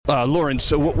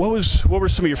Lawrence, what were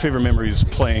some of your favorite memories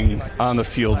playing on the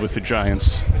field with the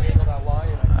Giants?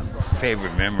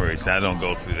 Favorite memories? I don't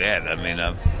go through that. I mean,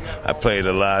 I played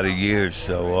a lot of years,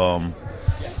 so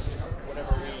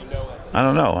I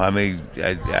don't know. I mean,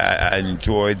 I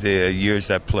enjoyed the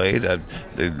years I played. I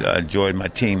enjoyed my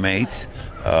teammates.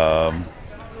 I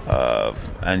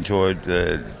enjoyed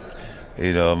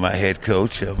my head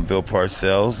coach, Bill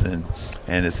Parcells,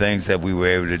 and the things that we were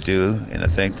able to do. And I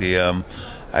think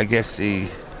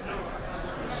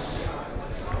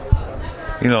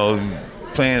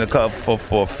playing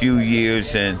for a few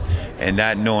years and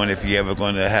not knowing if you're ever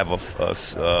going to have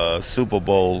a Super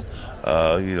Bowl,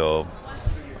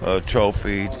 a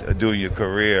trophy during your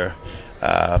career.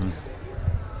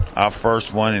 Our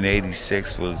first one in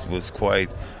 '86 was quite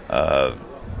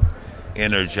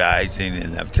energizing,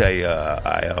 and I'll tell you,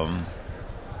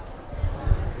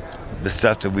 the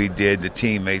stuff that we did, the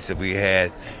teammates that we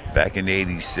had back in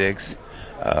 '86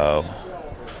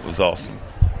 was awesome.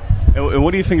 And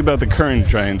what do you think about the current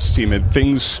Giants team?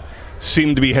 Things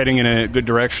seem to be heading in a good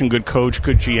direction, good coach,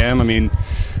 good GM. I mean,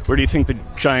 where do you think the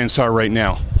Giants are right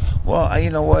now? Well, you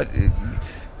know what?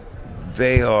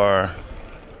 They are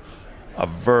a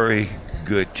very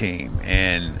good team.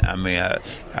 And, I mean,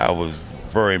 I was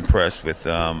very impressed with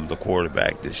the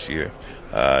quarterback this year.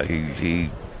 He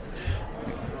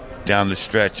down the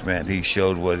stretch, man, he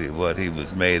showed what he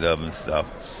was made of and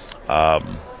stuff.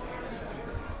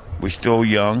 We're still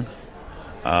young.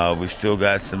 We still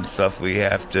got some stuff we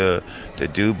have to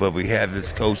do, but we have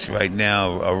this coach right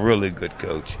now, a really good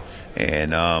coach,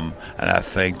 and I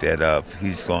think that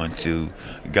he's going to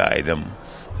guide them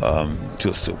to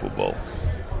a Super Bowl.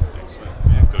 Excellent.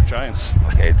 Yeah, go Giants.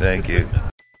 Okay, thank you.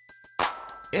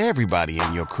 Everybody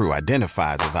in your crew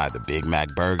identifies as either Big Mac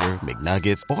Burger,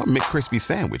 McNuggets, or McCrispy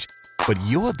Sandwich, but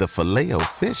you're the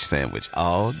Filet-O-Fish Sandwich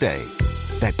all day.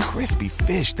 That crispy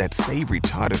fish, that savory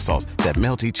tartar sauce, that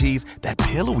melty cheese, that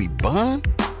pillowy bun.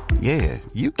 Yeah,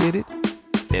 you get it.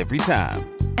 Every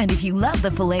time. And if you love the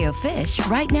Filet-O-Fish,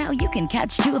 right now you can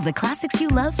catch two of the classics you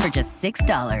love for just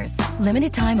 $6.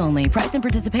 Limited time only. Price and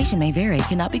participation may vary.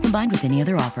 Cannot be combined with any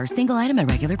other offer. Single item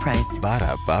at regular price.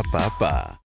 Ba-da-ba-ba-ba.